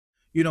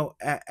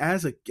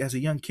As a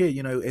young kid,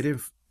 it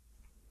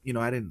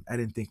didn't, I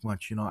didn't think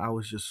much. I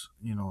was just,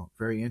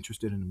 very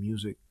interested in the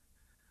music.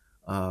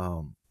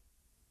 Um,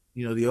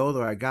 the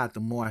older I got, the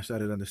more I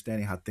started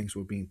understanding how things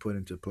were being put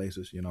into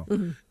places.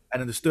 Hmm. I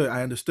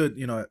understood,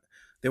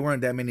 there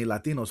weren't that many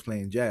Latinos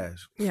playing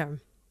jazz. Yeah.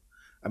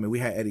 I mean, we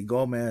had Eddie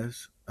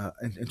Gomez,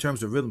 in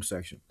terms of rhythm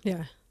section.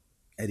 Yeah.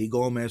 Eddie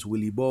Gomez,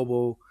 Willie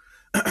Bobo.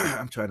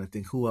 I'm trying to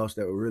think who else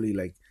that were really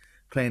like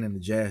playing in the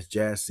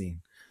jazz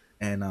scene.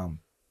 And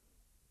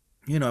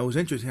it was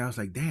interesting. I was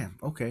like, damn,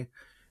 okay,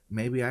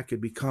 maybe I could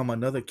become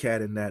another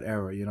cat in that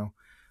era.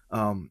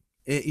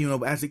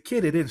 As a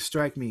kid, it didn't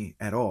strike me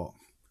at all.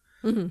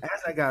 Hmm.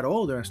 As I got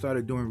older and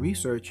started doing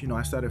research,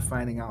 I started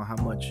finding out how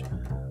much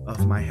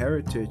of my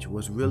heritage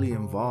was really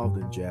involved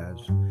in jazz,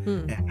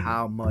 Mm. and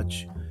how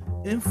much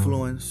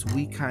influence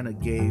we kind of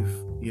gave,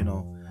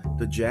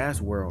 the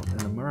jazz world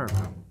in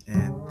America.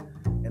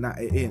 And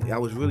I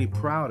was really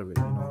proud of it.